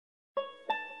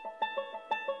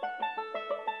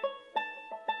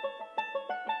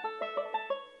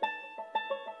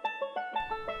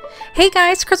Hey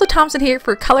guys, Crystal Thompson here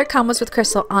for Color Combos with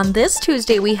Crystal. On this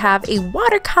Tuesday, we have a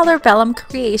watercolor vellum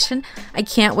creation. I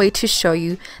can't wait to show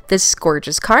you this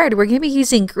gorgeous card. We're going to be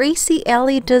using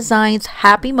Graciellie Designs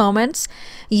Happy Moments,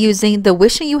 using the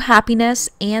Wishing You Happiness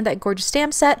and that gorgeous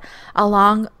stamp set,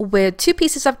 along with 2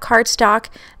 pieces of cardstock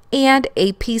and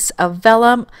a piece of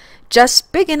vellum.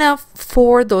 Just big enough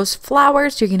for those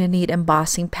flowers. You're going to need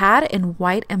embossing pad and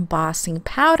white embossing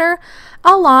powder,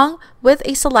 along with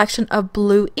a selection of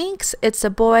blue inks. It's a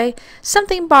boy,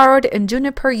 something borrowed and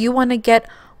juniper. You want to get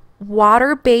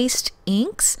water-based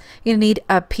inks. You need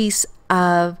a piece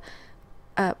of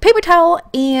paper towel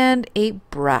and a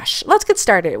brush. Let's get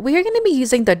started. We are going to be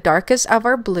using the darkest of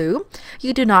our blue.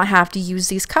 You do not have to use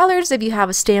these colors. If you have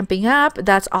a Stampin' Up,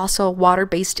 that's also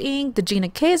water-based ink. The Gina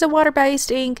K is a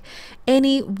water-based ink.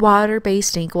 Any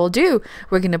water-based ink will do.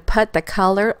 We're going to put the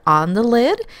color on the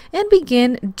lid and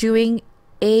begin doing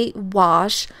a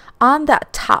wash on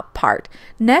that top part.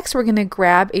 Next, we're going to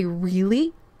grab a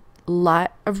really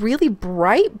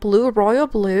bright blue, royal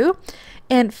blue,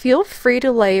 and feel free to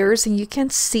layers, and you can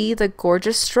see the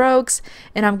gorgeous strokes.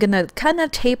 And I'm gonna kind of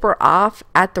taper off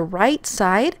at the right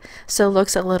side so it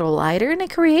looks a little lighter and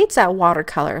it creates that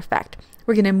watercolor effect.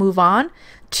 We're gonna move on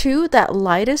to that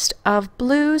lightest of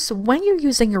blues. When you're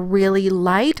using a really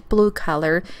light blue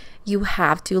color, you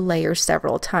have to layer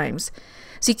several times.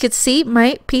 So you can see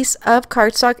my piece of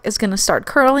cardstock is going to start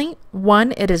curling.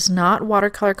 One, it is not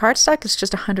watercolor cardstock. It's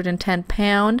just 110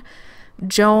 pound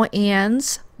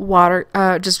Joann's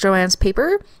Joann's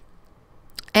paper.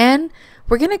 And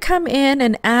we're going to come in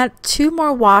and add 2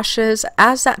 more washes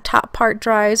as that top part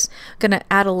dries. Going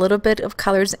to add a little bit of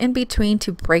colors in between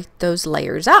to break those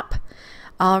layers up.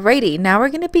 Alrighty, now we're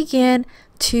going to begin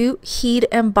to heat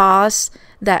emboss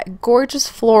that gorgeous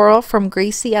floral from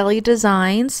Graciellie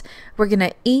Designs. We're going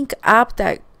to ink up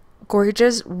that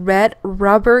gorgeous red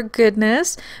rubber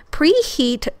goodness.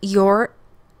 Preheat your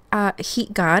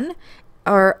heat gun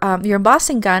or your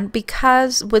embossing gun,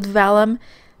 because with vellum,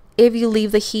 if you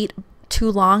leave the heat too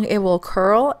long, it will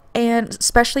curl, and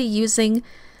especially using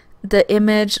the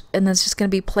image and it's just going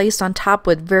to be placed on top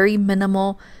with very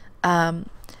minimal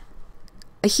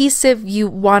adhesive, you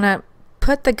want to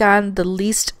put the gun the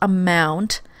least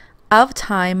amount of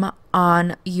time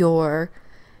on your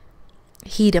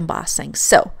heat embossing.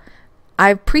 So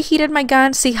I've preheated my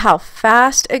gun. See how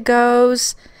fast it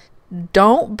goes.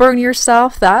 Don't burn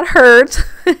yourself, that hurts.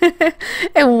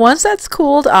 And once that's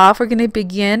cooled off, we're going to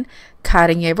begin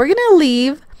cutting it. We're going to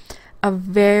leave a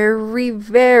very,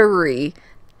 very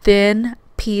thin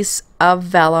piece of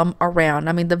vellum around.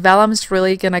 I mean, the vellum is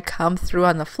really going to come through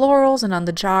on the florals and on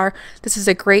the jar. This is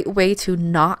a great way to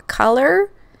not color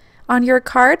on your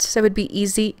cards, so it would be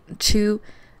easy to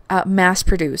mass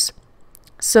produce.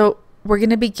 So we're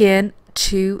going to begin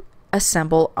to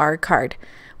assemble our card.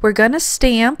 We're going to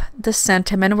stamp the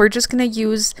sentiment. We're just going to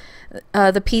use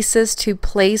the pieces to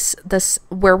place this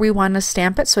where we want to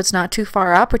stamp it, so it's not too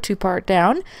far up or too far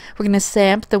down. We're going to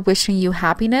stamp the Wishing You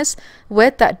Happiness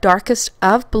with that darkest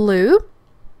of blue.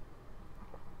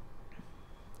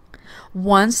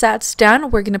 Once that's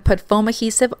done, we're going to put foam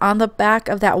adhesive on the back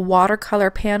of that watercolor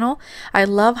panel. I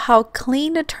love how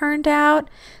clean it turned out.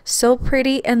 So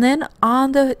pretty. And then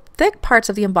on the thick parts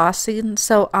of the embossing,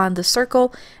 so on the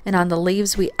circle and on the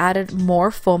leaves, we added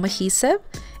more foam adhesive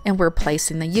and we're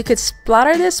placing them. You could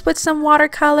splatter this with some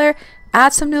watercolor,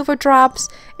 add some Nuvo drops.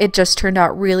 It just turned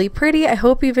out really pretty. I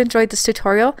hope you've enjoyed this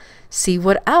tutorial. See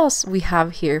what else we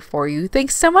have here for you.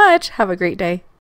 Thanks so much. Have a great day.